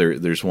good ones.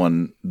 There's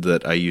one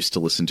that I used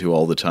to listen to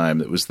all the time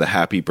that was the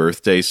Happy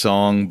Birthday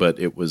song, but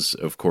it was,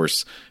 of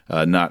course,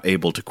 not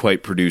able to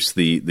quite produce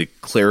the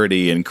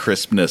clarity and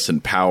crispness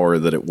and power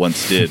that it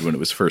once did when it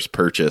was first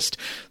purchased.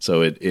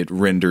 So it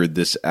rendered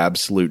this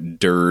absolute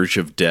dirge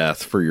of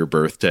death for your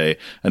birthday.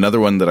 Another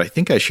one that I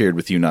think I shared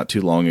with you not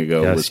too long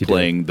ago was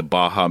playing the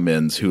Baha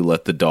Men's Who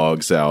Let the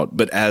Dogs Out.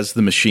 But as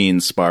the machine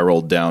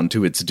spiraled down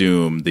to its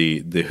doom,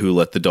 the Who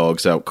Let the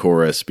Dogs Out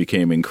chorus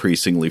became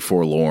increasingly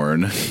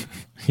forlorn.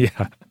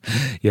 Yeah,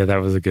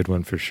 that was a good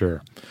one for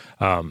sure.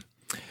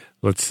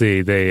 Let's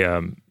see. They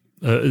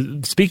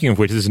speaking of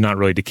which, this is not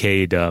really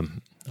decayed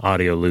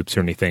audio loops or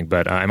anything,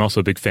 but I'm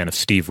also a big fan of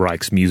Steve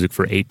Reich's music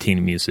for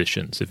 18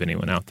 musicians, if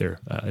anyone out there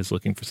is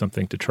looking for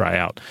something to try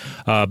out.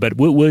 But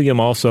William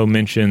also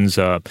mentions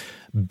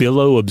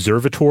Billow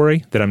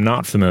Observatory, that I'm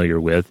not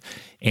familiar with,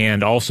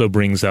 and also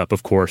brings up,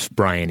 of course,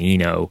 Brian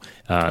Eno,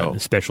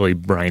 especially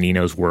Brian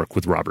Eno's work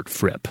with Robert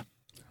Fripp.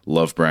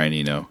 Love Brian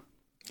Eno.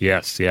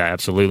 Yes, yeah,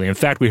 absolutely. In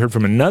fact, we heard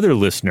from another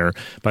listener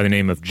by the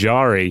name of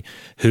Jari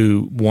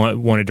who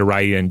wanted to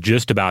write in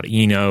just about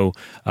Eno.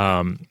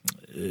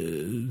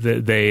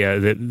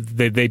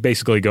 They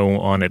basically go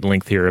on at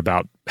length here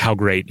about how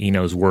great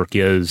Eno's work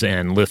is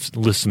and list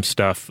some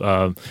stuff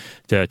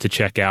to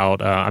check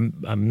out.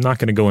 I'm not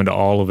going to go into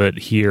all of it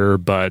here,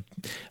 but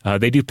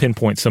they do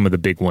pinpoint some of the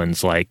big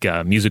ones like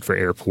music for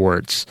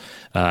airports,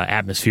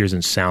 atmospheres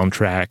and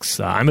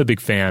soundtracks. I'm a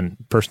big fan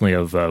personally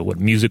of what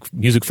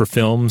music for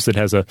films that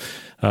has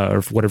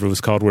or whatever it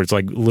was called, where it's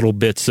like little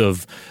bits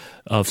of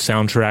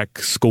soundtrack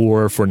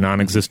score for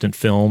non-existent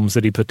films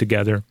that he put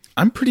together.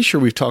 I'm pretty sure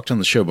we've talked on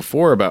the show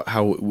before about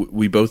how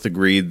we both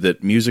agreed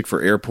that music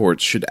for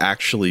airports should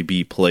actually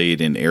be played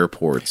in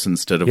airports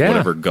instead of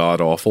whatever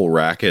god-awful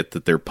racket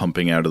that they're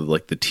pumping out of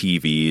like the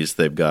TVs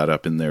they've got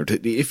up in there.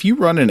 If you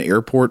run an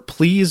airport,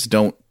 please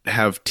don't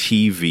have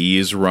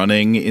TVs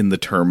running in the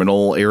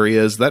terminal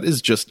areas. That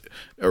is just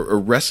a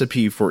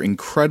recipe for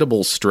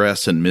incredible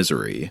stress and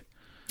misery.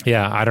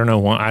 Yeah, I don't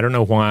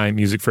know why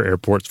Music for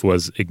Airports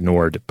was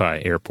ignored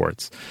by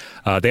airports.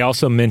 They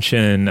also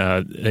mention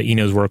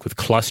Eno's work with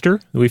Cluster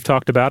that we've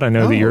talked about. I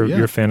know that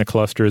you're a fan of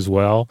Cluster as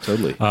well.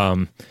 Totally.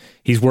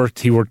 He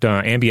worked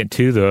on Ambient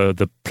 2,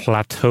 the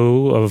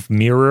Plateau of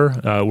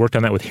Mirror. Worked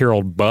on that with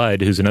Harold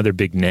Budd, who's another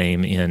big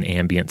name in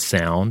ambient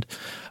sound.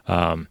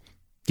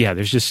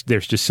 There's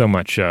just so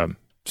much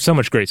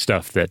great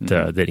stuff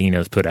that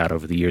Eno's put out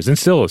over the years, and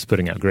still is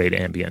putting out great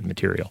ambient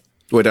material.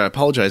 Wait, I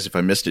apologize if I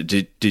missed it.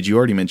 Did you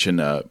already mention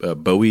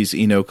Bowie's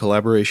Eno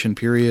collaboration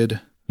period?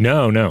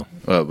 No.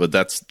 But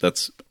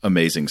that's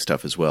amazing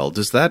stuff as well.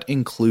 Does that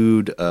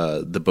include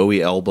the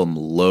Bowie album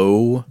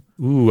Low?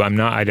 Ooh,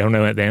 I don't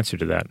know the answer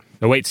to that.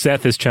 Oh, wait,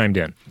 Seth has chimed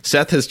in.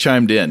 Seth has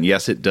chimed in.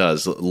 Yes, it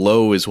does.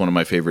 Low is one of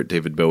my favorite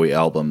David Bowie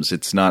albums.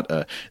 It's not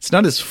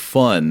as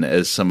fun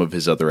as some of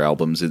his other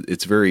albums.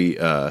 It's very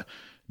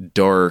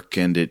dark,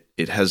 and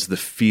it has the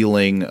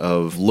feeling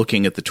of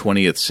looking at the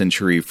 20th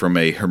century from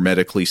a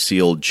hermetically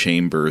sealed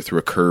chamber through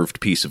a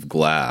curved piece of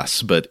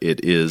glass. But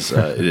it is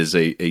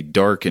a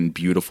dark and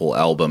beautiful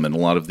album, and a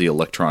lot of the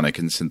electronic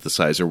and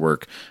synthesizer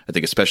work, I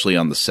think especially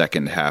on the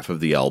second half of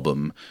the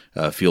album,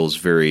 feels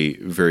very,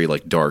 very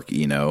like dark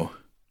Eno.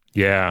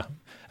 Yeah.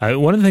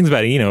 One of the things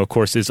about Eno, of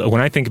course, is when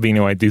I think of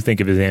Eno, I do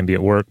think of his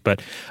ambient work,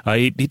 but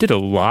he did a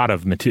lot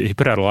of he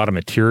put out a lot of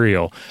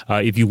material.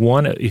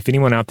 If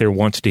anyone out there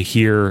wants to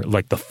hear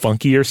like the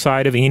funkier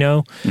side of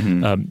Eno,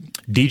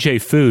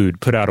 DJ Food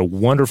put out a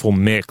wonderful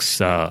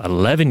mix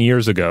 11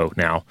 years ago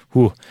now,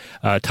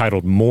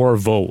 titled More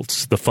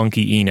Volts, the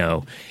Funky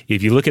Eno.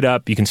 If you look it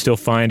up, you can still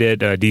find it.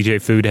 DJ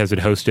Food has it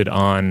hosted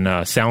on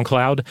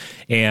SoundCloud,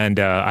 and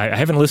I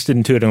haven't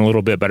listened to it in a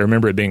little bit, but I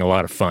remember it being a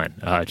lot of fun.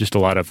 Just a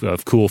lot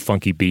of cool,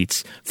 funky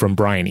beats from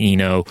Brian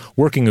Eno,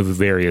 working with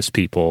various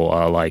people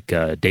like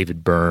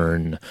David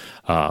Byrne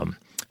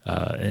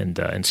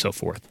and so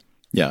forth.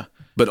 Yeah.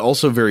 But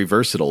also very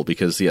versatile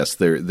because, yes,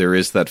 there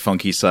is that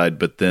funky side,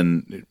 but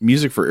then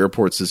Music for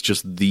Airports is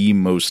just the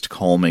most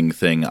calming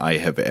thing I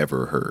have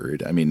ever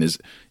heard. I mean, is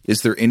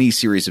there any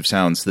series of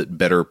sounds that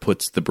better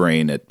puts the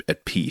brain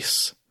at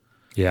peace?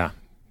 Yeah.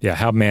 Yeah,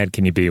 how mad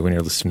can you be when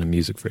you're listening to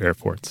Music for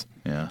Airports?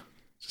 Yeah.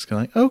 Just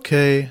kind of like,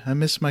 okay, I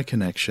miss my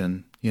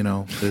connection. You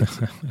know,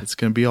 it's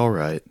going to be all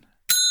right.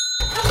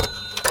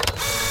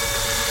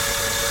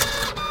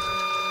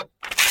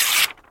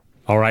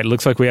 All right,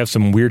 looks like we have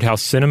some Weird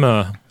House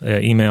Cinema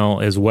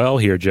email as well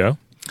here, Joe.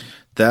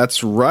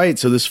 That's right.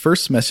 So this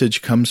first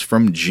message comes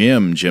from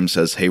Jim. Jim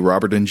says, "Hey,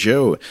 Robert and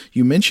Joe,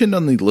 you mentioned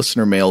on the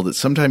listener mail that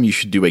sometime you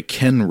should do a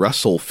Ken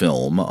Russell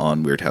film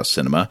on Weird House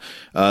Cinema.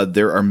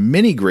 There are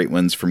many great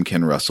ones from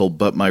Ken Russell,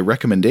 but my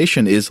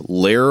recommendation is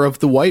Lair of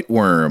the White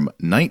Worm,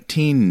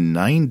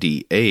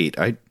 1998.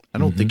 I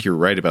don't think you're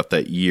right about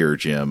that year,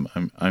 Jim.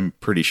 I'm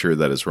pretty sure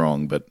that is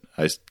wrong, but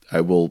I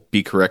will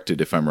be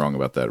corrected if I'm wrong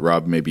about that.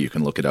 Rob, maybe you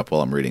can look it up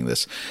while I'm reading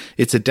this.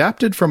 It's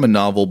adapted from a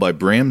novel by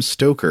Bram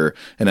Stoker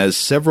and has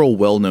several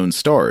well-known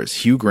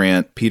stars: Hugh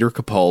Grant, Peter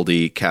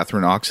Capaldi,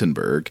 Catherine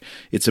Oxenberg.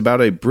 It's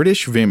about a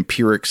British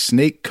vampiric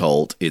snake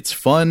cult. It's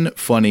fun,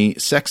 funny,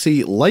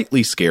 sexy,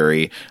 lightly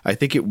scary. I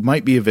think it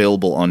might be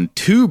available on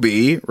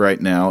Tubi right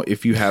now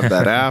if you have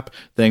that app.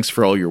 Thanks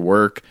for all your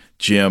work,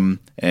 Jim.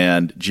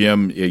 And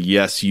Jim,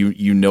 yes,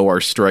 you know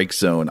our strike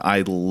zone.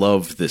 I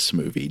love this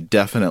movie.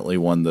 Definitely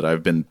one that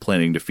I've been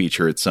planning to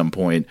feature at some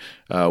point.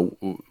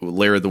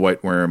 Lair of the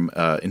White Worm.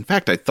 In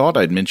fact, I thought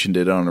I'd mentioned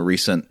it on a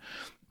recent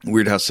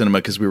Weird House Cinema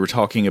because we were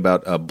talking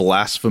about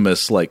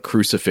blasphemous like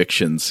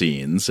crucifixion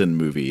scenes in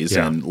movies,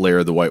 and Lair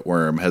of the White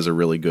Worm has a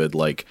really good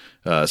like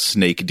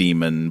snake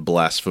demon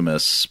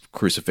blasphemous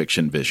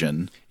crucifixion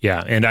vision.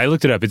 Yeah, and I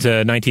looked it up. It's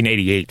a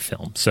 1988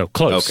 film, so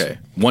close. Okay,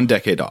 1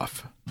 decade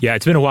off. Yeah,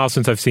 it's been a while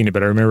since I've seen it,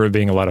 but I remember it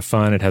being a lot of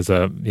fun. It has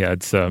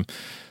it's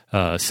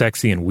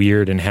sexy and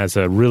weird, and has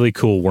a really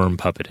cool worm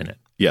puppet in it.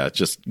 Yeah,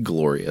 just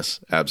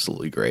glorious.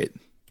 Absolutely great.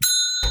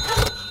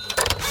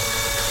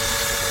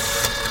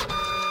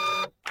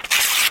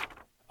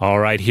 All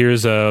right,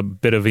 here's a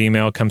bit of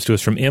email. Comes to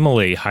us from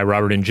Emily. Hi,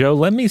 Robert and Joe.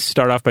 Let me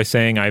start off by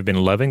saying I've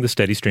been loving the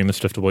steady stream of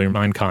Stuff to Blow Your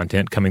Mind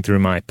content coming through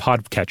my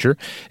podcatcher,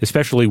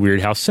 especially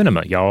Weird House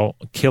Cinema. Y'all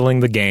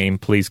killing the game.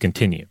 Please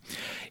continue.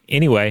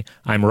 Anyway,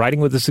 I'm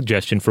writing with a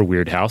suggestion for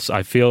Weird House.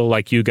 I feel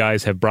like you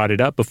guys have brought it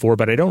up before,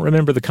 but I don't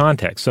remember the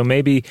context. So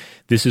maybe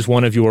this is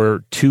one of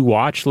your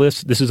to-watch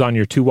lists. This is on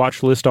your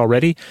to-watch list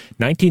already.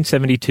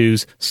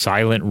 1972's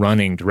Silent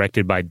Running,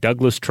 directed by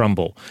Douglas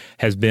Trumbull,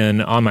 has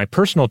been on my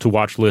personal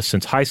to-watch list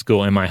since high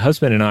school, and my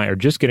husband and I are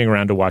just getting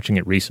around to watching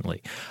it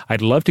recently.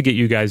 I'd love to get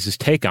you guys'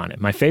 take on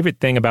it. My favorite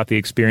thing about the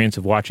experience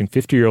of watching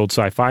 50-year-old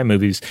sci-fi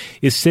movies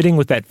is sitting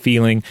with that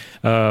feeling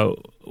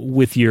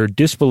with your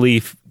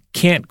disbelief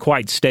can't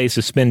quite stay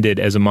suspended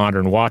as a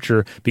modern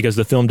watcher because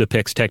the film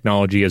depicts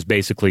technology as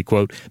basically,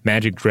 quote,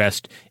 magic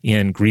dressed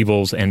in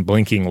greevils and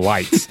blinking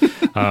lights,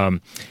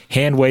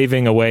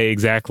 hand-waving away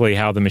exactly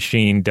how the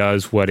machine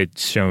does what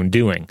it's shown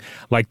doing.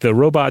 Like the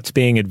robots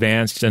being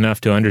advanced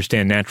enough to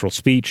understand natural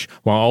speech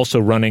while also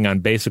running on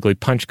basically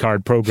punch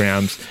card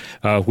programs,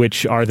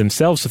 which are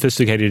themselves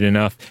sophisticated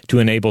enough to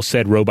enable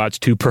said robots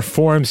to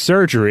perform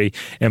surgery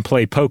and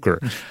play poker.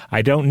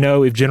 I don't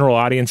know if general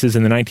audiences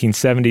in the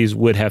 1970s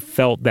would have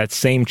felt that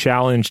same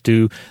challenge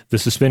to the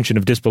suspension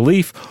of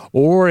disbelief,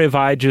 or if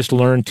I just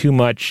learned too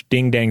much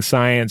ding-dang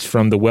science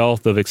from the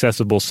wealth of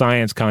accessible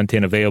science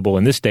content available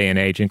in this day and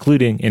age,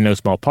 including, in no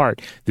small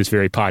part, this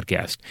very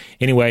podcast.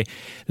 Anyway,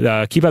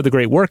 keep up the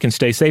great work and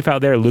stay safe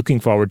out there. Looking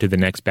forward to the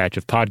next batch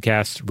of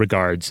podcasts.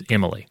 Regards,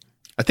 Emily.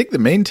 I think the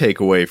main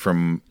takeaway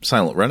from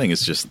Silent Running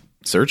is just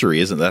surgery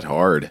isn't that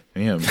hard.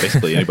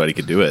 Basically anybody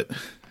could do it.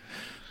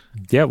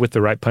 Yeah, with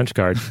the right punch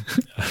card.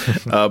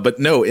 But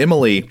no,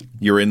 Emily,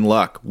 you're in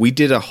luck. We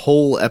did a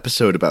whole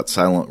episode about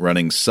Silent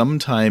Running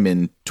sometime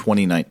in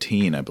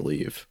 2019, I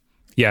believe.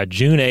 Yeah,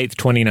 June 8th,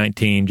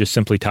 2019, just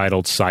simply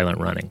titled Silent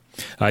Running.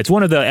 It's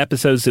one of the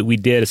episodes that we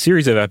did, a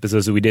series of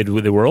episodes that we did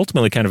that were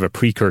ultimately kind of a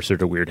precursor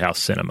to Weird House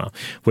Cinema,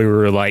 where we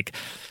were like,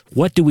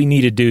 what do we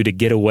need to do to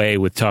get away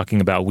with talking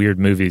about weird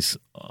movies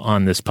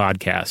on this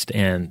podcast?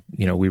 And,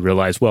 we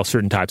realized, well,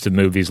 certain types of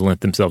movies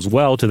lent themselves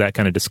well to that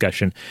kind of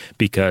discussion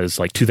because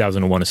like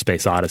 2001: A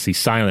Space Odyssey,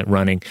 Silent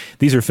Running,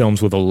 these are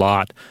films with a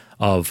lot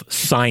of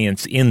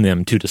science in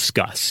them to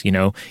discuss,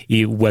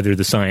 whether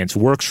the science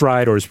works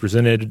right or is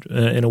presented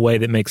in a way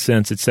that makes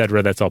sense, et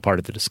cetera. That's all part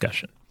of the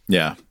discussion.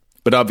 Yeah.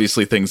 But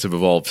obviously things have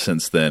evolved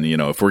since then.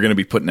 If we're going to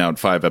be putting out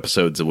 5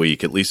 episodes a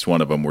week, at least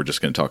one of them, we're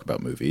just going to talk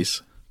about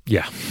movies.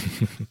 Yeah.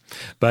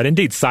 But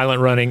indeed,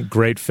 Silent Running,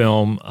 great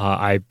film.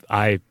 I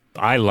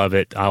love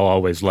it. I'll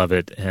always love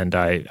it. And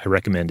I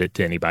recommend it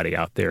to anybody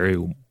out there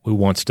who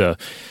wants to,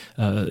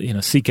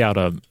 seek out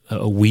a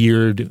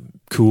weird,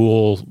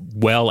 cool,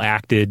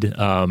 well-acted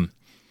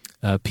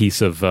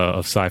piece of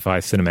sci-fi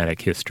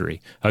cinematic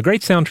history. A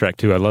great soundtrack,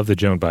 too. I love the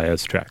Joan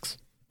Baez tracks.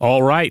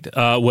 All right.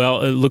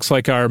 Well, it looks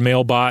like our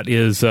mailbot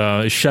is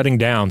shutting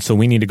down, so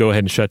we need to go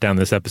ahead and shut down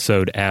this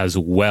episode as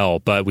well.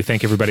 But we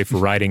thank everybody for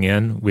writing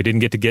in. We didn't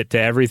get to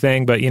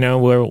everything, but,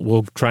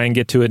 we'll try and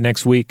get to it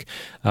next week.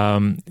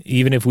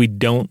 Even if we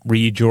don't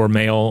read your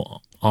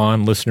mail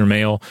on listener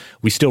mail,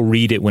 we still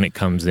read it when it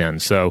comes in.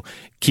 So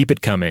keep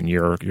it coming.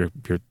 Your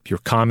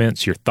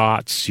comments, your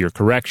thoughts, your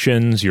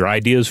corrections, your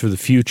ideas for the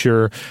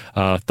future,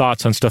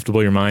 thoughts on Stuff to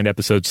Blow Your Mind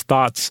episodes,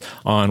 thoughts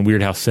on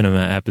Weird House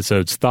Cinema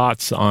episodes,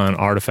 thoughts on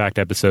Artifact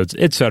episodes,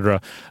 etc.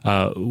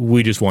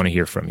 We just want to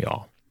hear from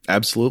y'all.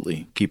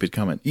 Absolutely. Keep it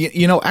coming.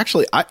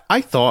 Actually,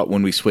 I thought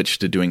when we switched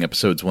to doing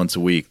episodes once a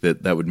week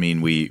that would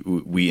mean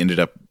we ended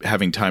up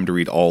having time to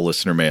read all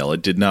listener mail.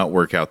 It did not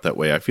work out that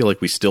way. I feel like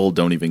we still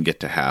don't even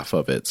get to half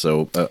of it.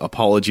 So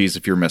apologies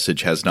if your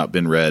message has not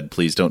been read.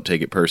 Please don't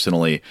take it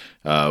personally.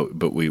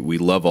 But we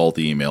love all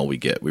the email we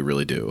get. We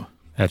really do.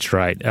 That's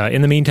right.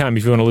 In the meantime,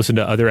 if you want to listen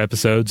to other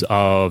episodes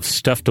of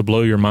Stuff to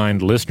Blow Your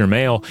Mind listener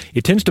mail,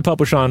 it tends to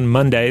publish on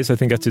Mondays. I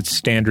think that's its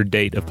standard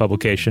date of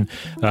publication.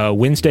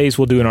 Wednesdays,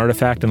 we'll do an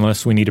Artifact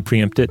unless we need to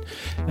preempt it.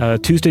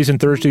 Tuesdays and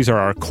Thursdays are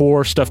our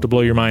core Stuff to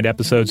Blow Your Mind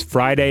episodes.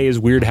 Friday is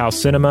Weird House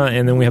Cinema,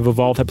 and then we have a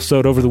Vault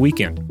episode over the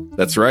weekend.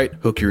 That's right.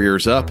 Hook your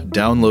ears up,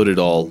 download it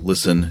all,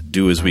 listen,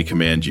 do as we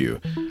command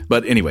you.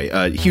 But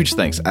anyway, huge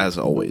thanks, as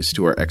always,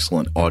 to our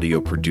excellent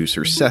audio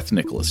producer, Seth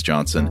Nicholas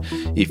Johnson.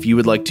 If you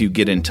would like to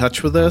get in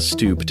touch with us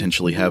to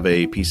potentially have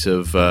a piece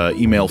of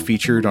email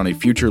featured on a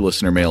future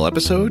listener mail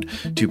episode,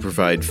 to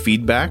provide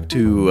feedback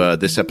to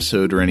this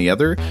episode or any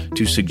other,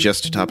 to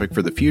suggest a topic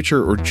for the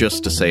future, or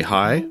just to say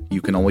hi, you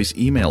can always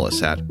email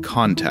us at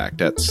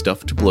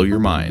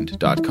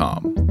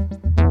contact@stufftoblowyourmind.com.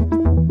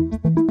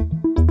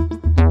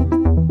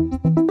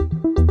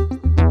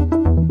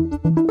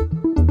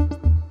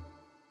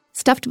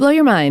 Stuff to Blow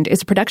Your Mind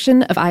is a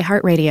production of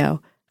iHeartRadio.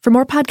 For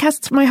more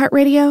podcasts from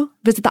iHeartRadio,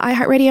 visit the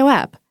iHeartRadio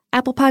app,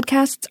 Apple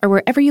Podcasts, or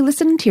wherever you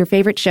listen to your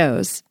favorite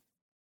shows.